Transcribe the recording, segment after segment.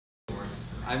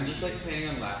I'm just like planning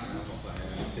on laughing the whole time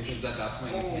because at that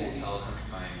point you can't tell if I'm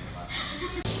crying or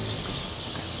laughing.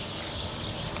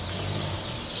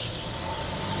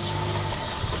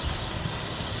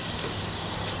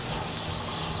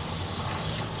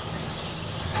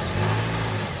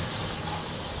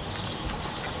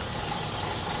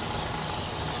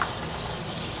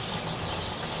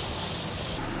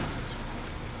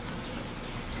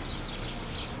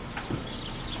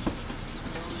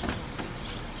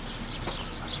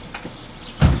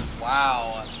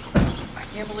 Wow. I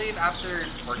can't believe after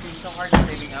working so hard and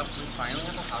saving up, we finally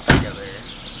have a house together.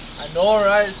 I know,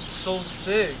 right? It's so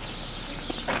sick.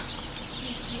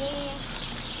 Excuse me.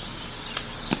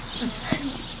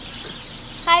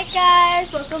 Hi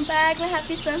guys, welcome back. My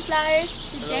happy sunflowers.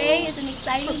 Today is an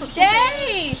exciting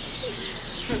day.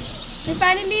 We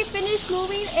finally finished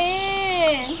moving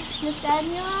in.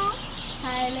 Nathaniel,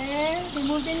 Tyler, they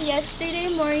moved in yesterday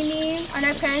morning and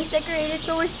our parents decorated,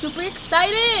 so we're super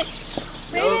excited.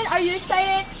 Raven, are you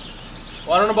excited?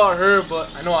 Well, I don't know about her,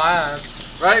 but I know I am.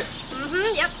 Right?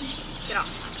 Mm-hmm, yep. Get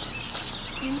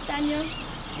off. You, Nathaniel?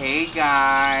 Hey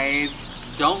guys.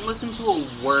 Don't listen to a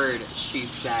word she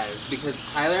says because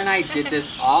Tyler and I did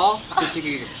this all so she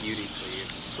could get beauty sleep.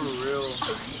 For real.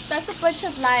 That's a bunch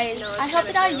of lies. No, I helped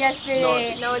it out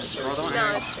yesterday. No, it's true. Well, don't No,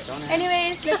 act. it's true. Don't act.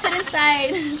 Anyways, let's head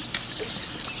inside.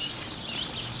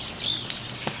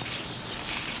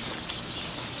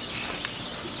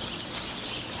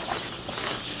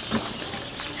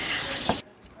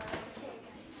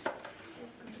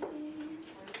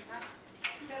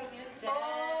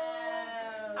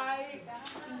 I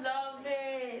love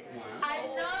it. I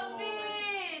love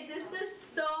it. This is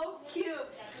so cute.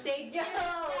 Thank you.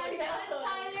 Tyler and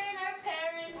our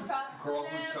parents. Props to Girl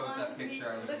them, who chose that honestly. picture,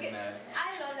 I was Look a at mess.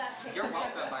 I love that picture. You're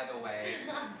welcome, by the way.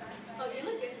 Oh, you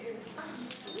look good here.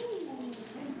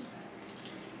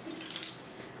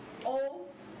 Oh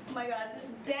my god, this is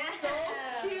so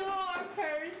cute. Our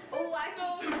parents. Oh, I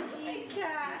so cute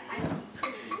cat.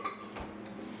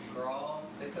 Girl,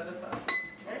 they set us up.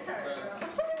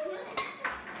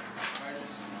 Alright,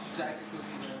 just jack the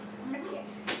cookies in.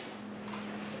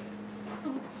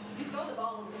 You throw the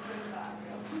ball in the string back.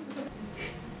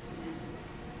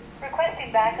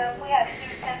 Requesting backup. We have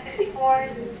 1054,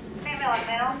 female and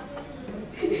male.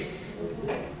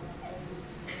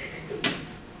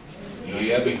 You know,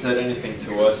 you haven't said anything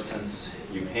to us since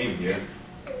you came here.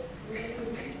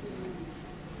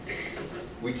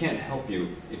 We can't help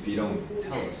you if you don't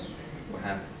tell us what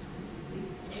happened.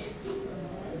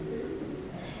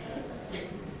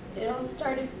 It all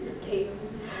started with the tape.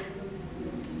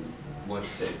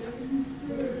 What's it?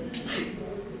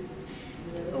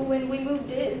 When we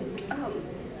moved in,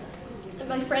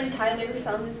 my friend Tyler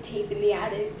found this tape in the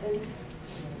attic, and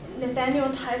Nathaniel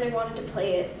and Tyler wanted to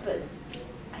play it, but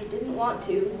I didn't want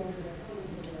to.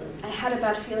 I had a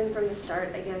bad feeling from the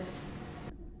start, I guess.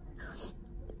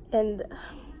 And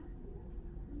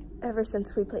ever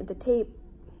since we played the tape,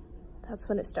 that's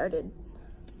when it started.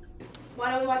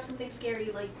 Why don't we watch something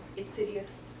scary like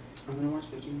Insidious? I'm gonna watch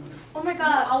the June. Oh my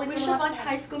god, Always we wanna should watch watch that.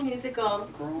 High School Musical.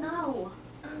 Girl, No.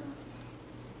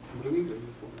 what are we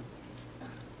waiting for?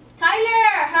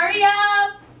 Tyler, hurry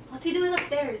up! What's he doing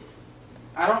upstairs?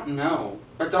 I don't know.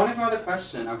 But don't ignore the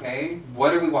question, okay?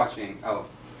 What are we watching? Oh,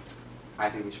 I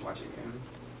think we should watch it again.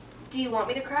 Do you want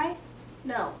me to cry?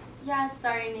 No. Yeah,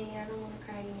 sorry, Nate. I don't want to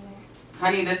cry either.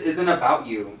 Honey, this isn't about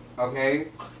you, okay?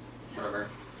 Whatever.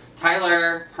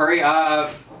 Tyler, hurry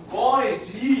up. Boy,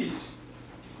 jeez.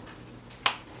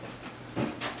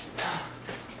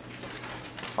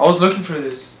 I was looking for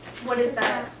this. What is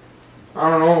that? I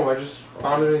don't know. I just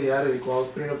found it in the attic while I was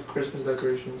putting up the Christmas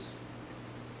decorations.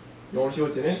 You want to see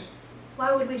what's in it?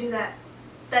 Why would we do that?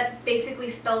 That basically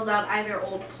spells out either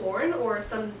old porn or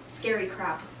some scary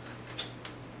crap.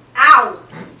 Ow!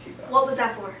 What was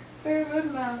that for? For a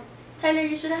road mount. Tyler,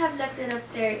 you shouldn't have left it up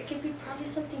there. It could be probably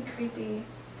something creepy.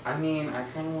 I mean, I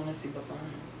kind of want to see what's on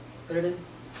it. Put it in.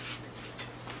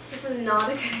 This is not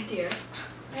a good idea.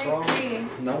 I agree.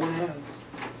 No one has.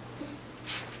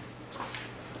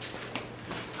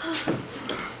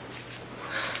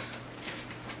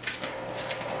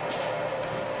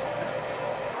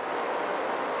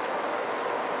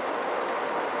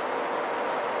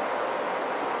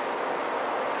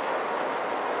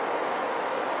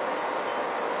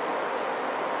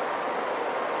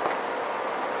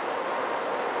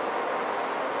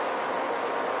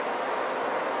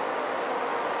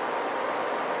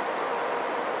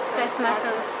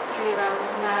 Presmatus trivam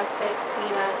nas ex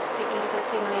vidas sicita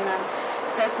similem.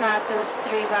 Presmatus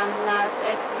trivam nas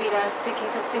ex vidas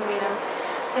sicita similem.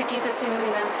 Sicita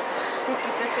similem.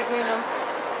 Sicita similem.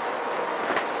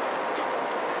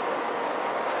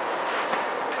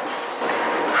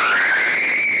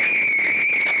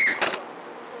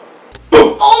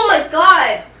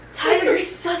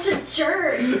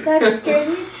 That scared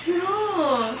me too.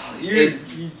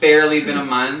 It's barely been a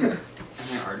month, and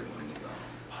I already wanted to go.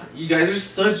 You guys are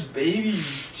such babies.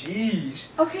 Jeez.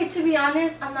 Okay, to be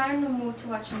honest, I'm not in the mood to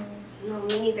watch movies. No,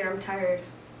 me neither. I'm tired.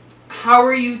 How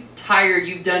are you tired?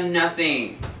 You've done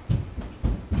nothing.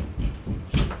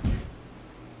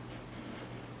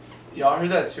 Y'all heard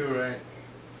that too, right?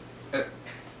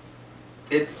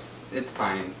 It's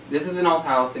fine. This is an old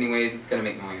house anyways, it's gonna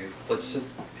make noise. Let's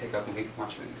just pick up and we can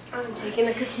watch movies. I'm taking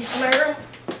the cookies to my room.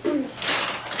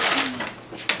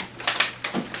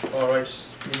 Alright,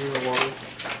 just give me the water.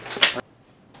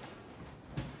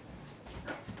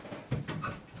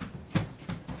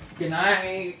 Good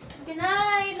night. Good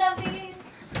night, lovelies.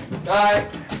 Night.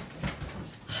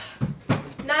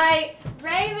 Night.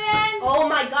 Raven. Oh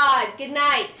my god. Good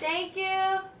night. Thank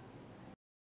you.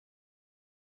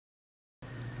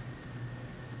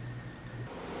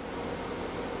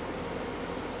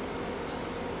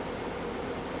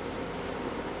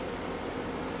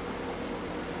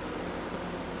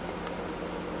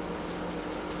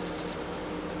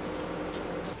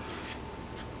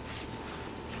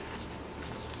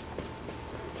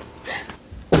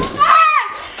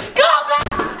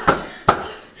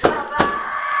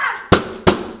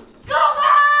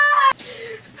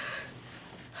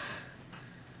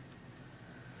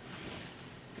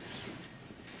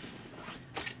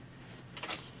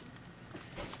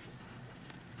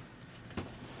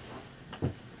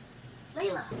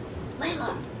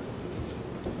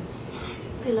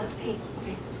 Layla, hey,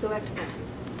 okay, let's go back to bed.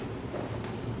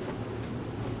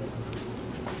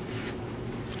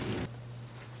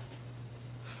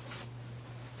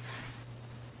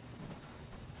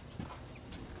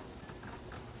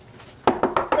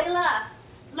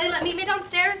 Layla, meet me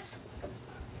downstairs.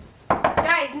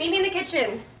 Guys, meet me in the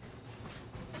kitchen.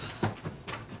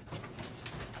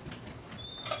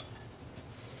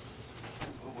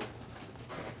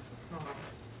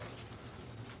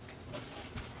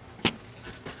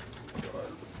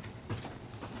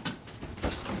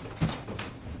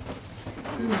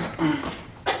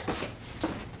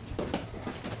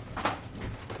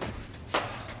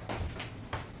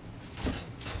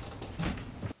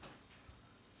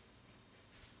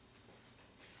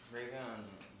 Raven,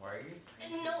 why are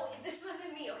you? No, this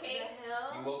wasn't me, okay?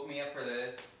 You woke me up for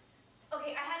this.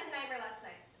 Okay, I had a nightmare last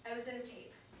night. I was in the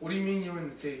tape. What do you mean you were in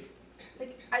the tape?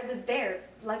 Like, I was there,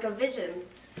 like a vision.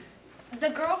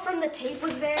 The girl from the tape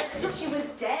was there, and she was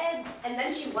dead, and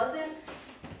then she wasn't.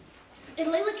 And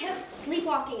Layla kept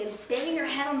sleepwalking and banging her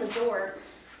head on the door.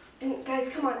 And guys,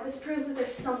 come on, this proves that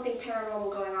there's something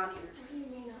paranormal going on here. What do you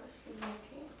mean I was sleepwalking?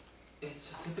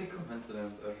 It's just a big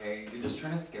coincidence, okay? You're just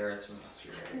trying to scare us from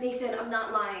yesterday. Nathan, I'm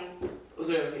not lying.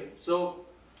 Okay, so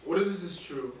what if this is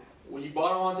true? When you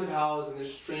bought a haunted house and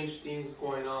there's strange things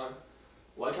going on,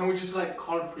 why can't we just like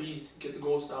call a priest, get the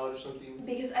ghost out or something?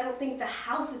 Because I don't think the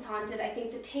house is haunted, I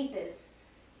think the tape is.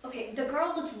 Okay, the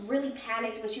girl looked really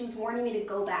panicked when she was warning me to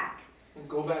go back. And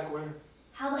go back where?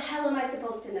 How the hell am I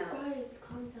supposed to know? Guys,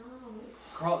 calm down.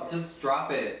 Carl, just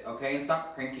drop it, okay? And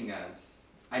stop pranking us.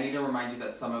 I need to remind you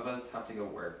that some of us have to go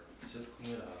work. Just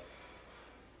clean it up.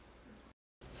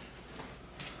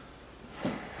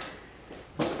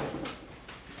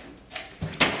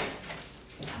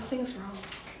 Something's wrong.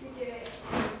 We did it.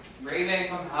 Raven,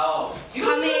 come help. You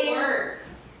Coming. need to work.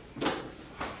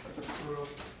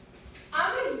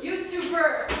 I'm a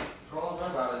YouTuber. Girl,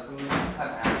 what about it? Some of us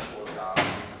have actual jobs.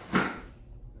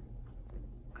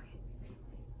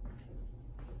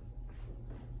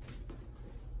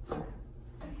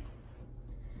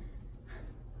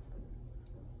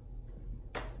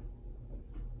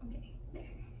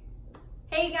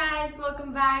 Hey guys,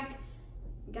 welcome back.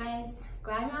 Guys,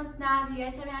 go add me on Snap. You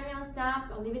guys haven't had me on Snap,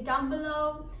 I'll leave it down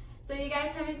below. So if you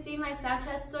guys haven't seen my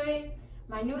Snapchat story,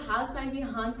 my new house might be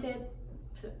haunted.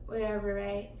 Whatever,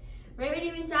 right? Raven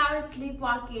even said I was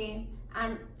sleepwalking,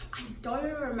 and I don't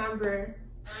even remember.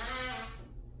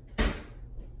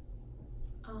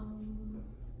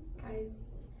 Guys,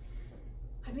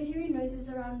 I've been hearing noises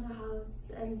around the house,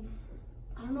 and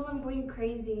I don't know if I'm going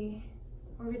crazy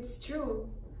or if it's true.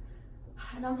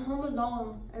 And I'm home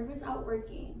alone. Everyone's out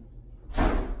working.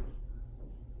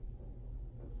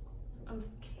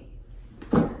 Okay.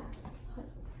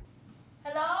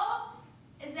 Hello?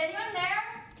 Is anyone there?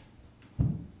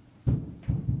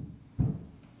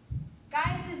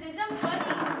 Guys, this isn't funny.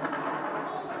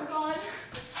 Oh my god.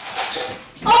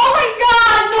 Oh my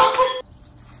god, no!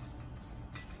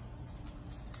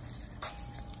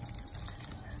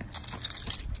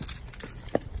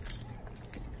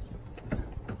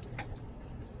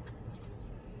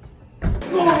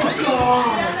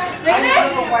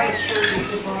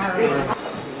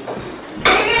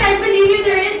 Raven,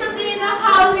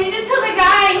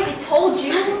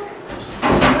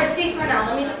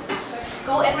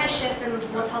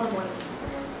 tell him once.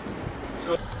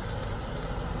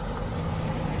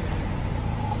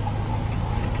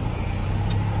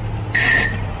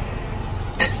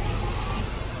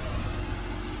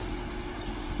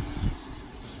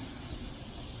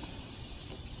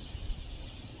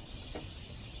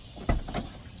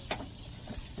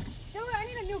 I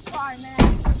need a new car, man.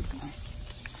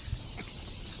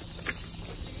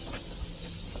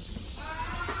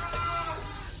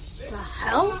 The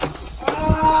hell?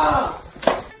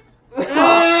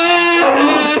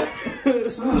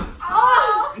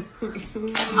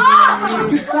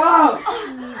 Stop!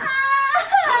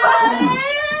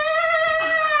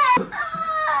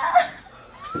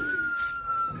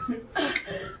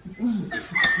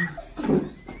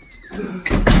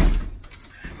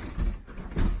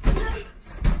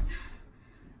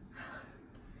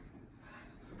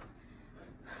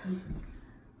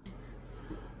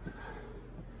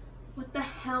 What the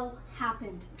hell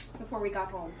happened before we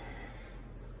got home?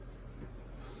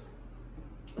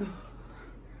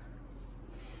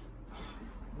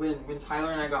 When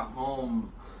Tyler and I got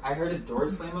home, I heard a door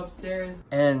slam upstairs.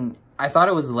 And I thought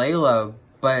it was Layla,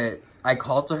 but I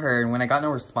called to her, and when I got no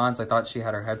response, I thought she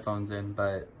had her headphones in,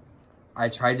 but I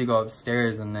tried to go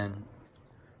upstairs, and then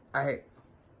I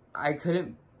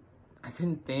couldn't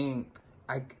think.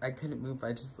 I couldn't move.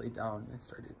 I just laid down and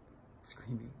started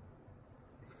screaming.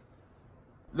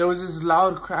 There was this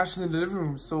loud crash in the living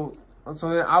room, so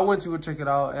then I went to go check it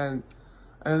out, and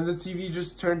the TV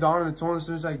just turned on on its own as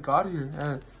soon as I got here,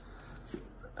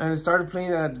 and it started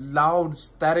playing that loud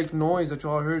static noise that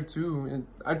y'all heard too. And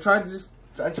I tried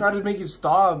to make it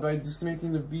stop by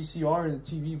disconnecting the VCR and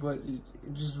the TV, but it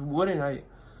just wouldn't.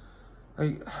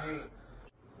 We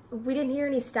didn't hear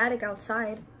any static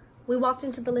outside. We walked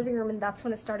into the living room and that's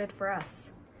when it started for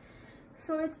us.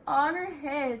 So it's on our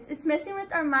heads. It's messing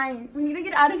with our mind. We need to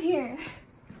get out of here.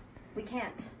 We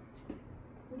can't.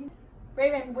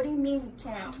 Raven, what do you mean we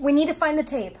can't? We need to find the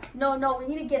tape. No, we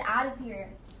need to get out of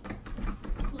here.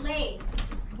 Lay,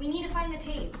 we need to find the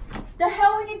tape. The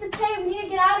hell we need the tape? We need to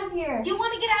get out of here. You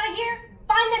want to get out of here?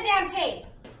 Find the damn tape.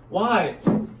 Why?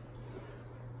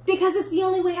 Because it's the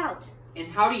only way out. And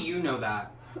how do you know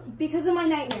that? Because of my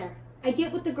nightmare. I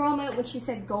get what the girl meant when she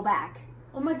said go back.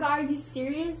 Oh my god, are you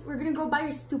serious? We're gonna go by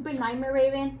your stupid nightmare,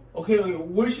 Raven? Okay,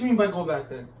 what does she mean by go back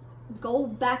then? Go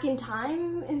back in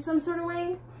time in some sort of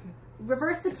way?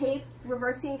 Reverse the tape,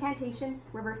 reverse the incantation,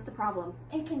 reverse the problem.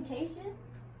 Incantation?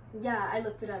 Yeah, I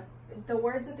looked it up. The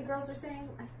words that the girls were saying,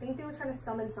 I think they were trying to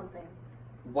summon something.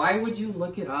 Why would you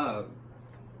look it up?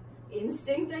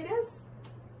 Instinct, I guess?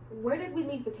 Where did we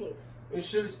leave the tape? It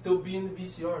should still be in the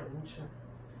VCR.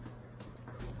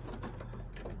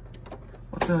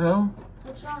 What the hell?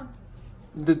 What's wrong?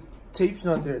 The tape's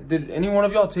not there. Did any one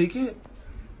of y'all take it?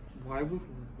 Why would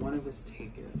one of us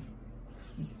take it?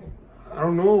 I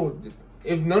don't know.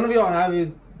 If none of y'all have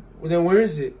it, then where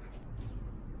is it?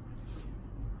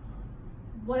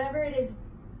 Whatever it is,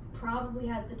 probably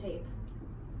has the tape.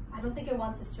 I don't think it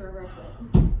wants us to reverse it.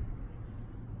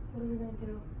 What are we gonna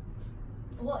do?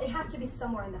 Well, it has to be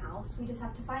somewhere in the house. We just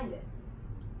have to find it.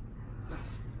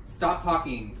 Stop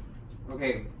talking.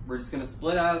 Okay, we're just gonna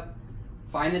split up,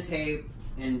 find the tape,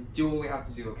 and do what we have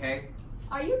to do, okay?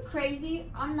 Are you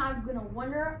crazy? I'm not gonna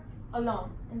wander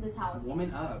alone in this house.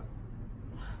 Woman up.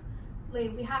 Lay,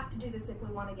 we have to do this if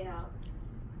we want to get out.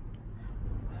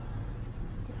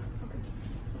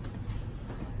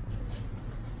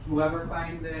 Whoever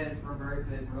finds it, reverse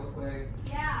it real quick.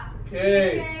 Yeah.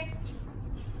 Okay.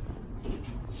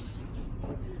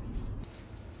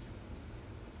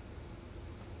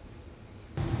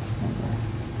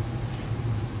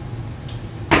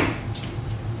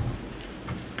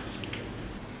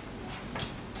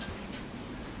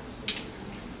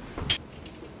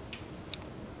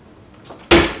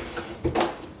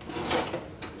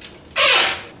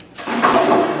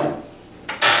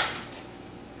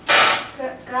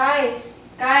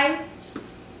 Guys.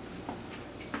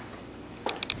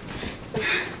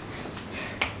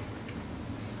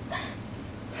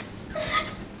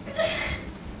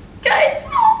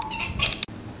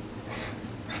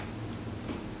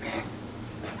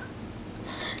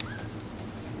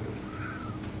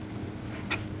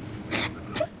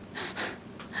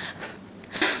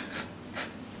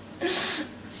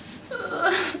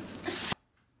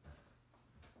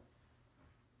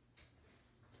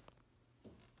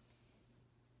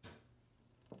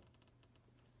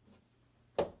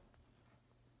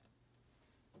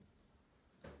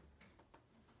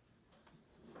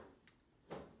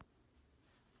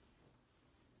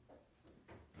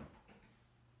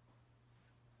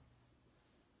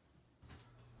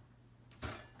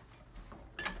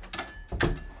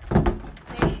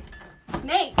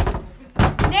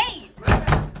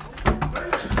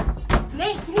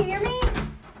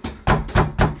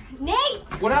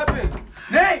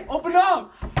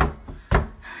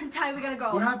 Ty, we gotta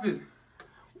go. What happened?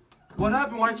 What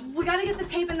happened? Why? We gotta get the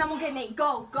tape and then we'll get Nate.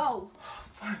 Go, go.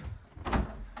 Fine.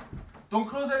 Don't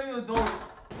close any of the doors.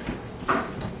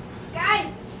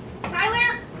 Guys!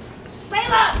 Tyler!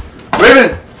 Layla!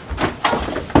 Raven!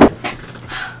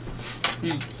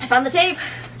 I found the tape.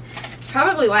 It's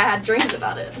probably why I had dreams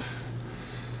about it.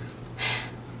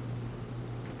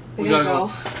 We gotta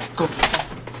go. Go.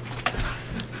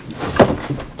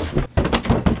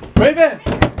 Raven!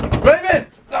 Raven!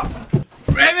 No.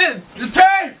 Raven! The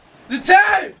tape! The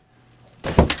tape!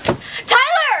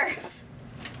 Tyler!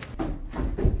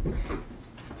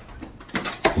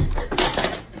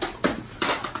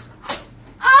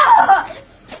 Ah!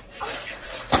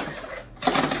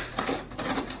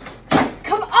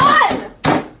 Come on!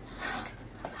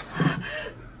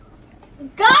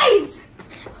 Guys!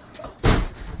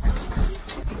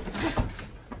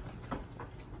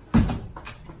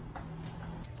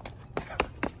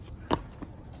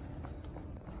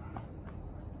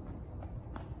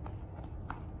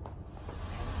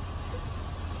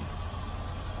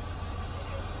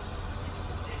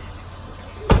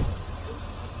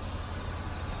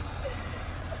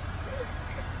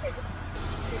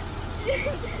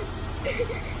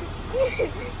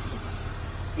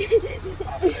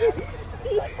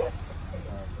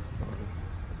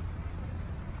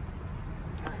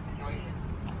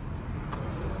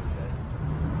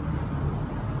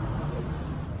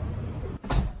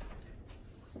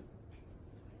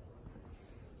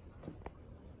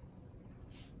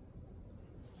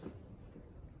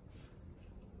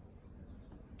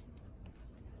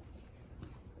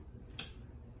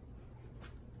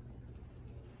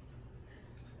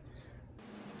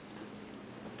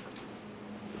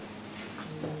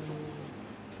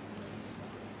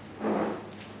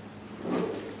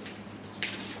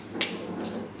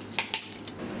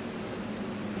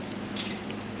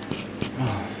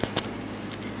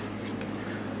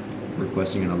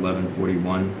 Requesting an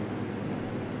 11:41.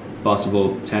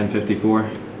 Possible 10:54.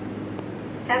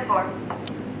 10-4.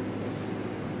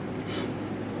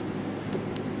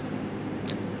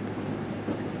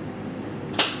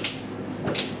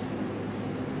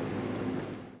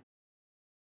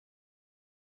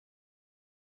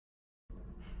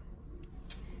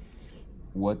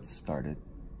 What started?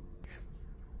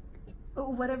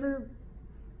 Whatever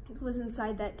was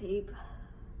inside that tape,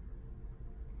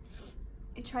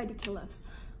 it tried to kill us.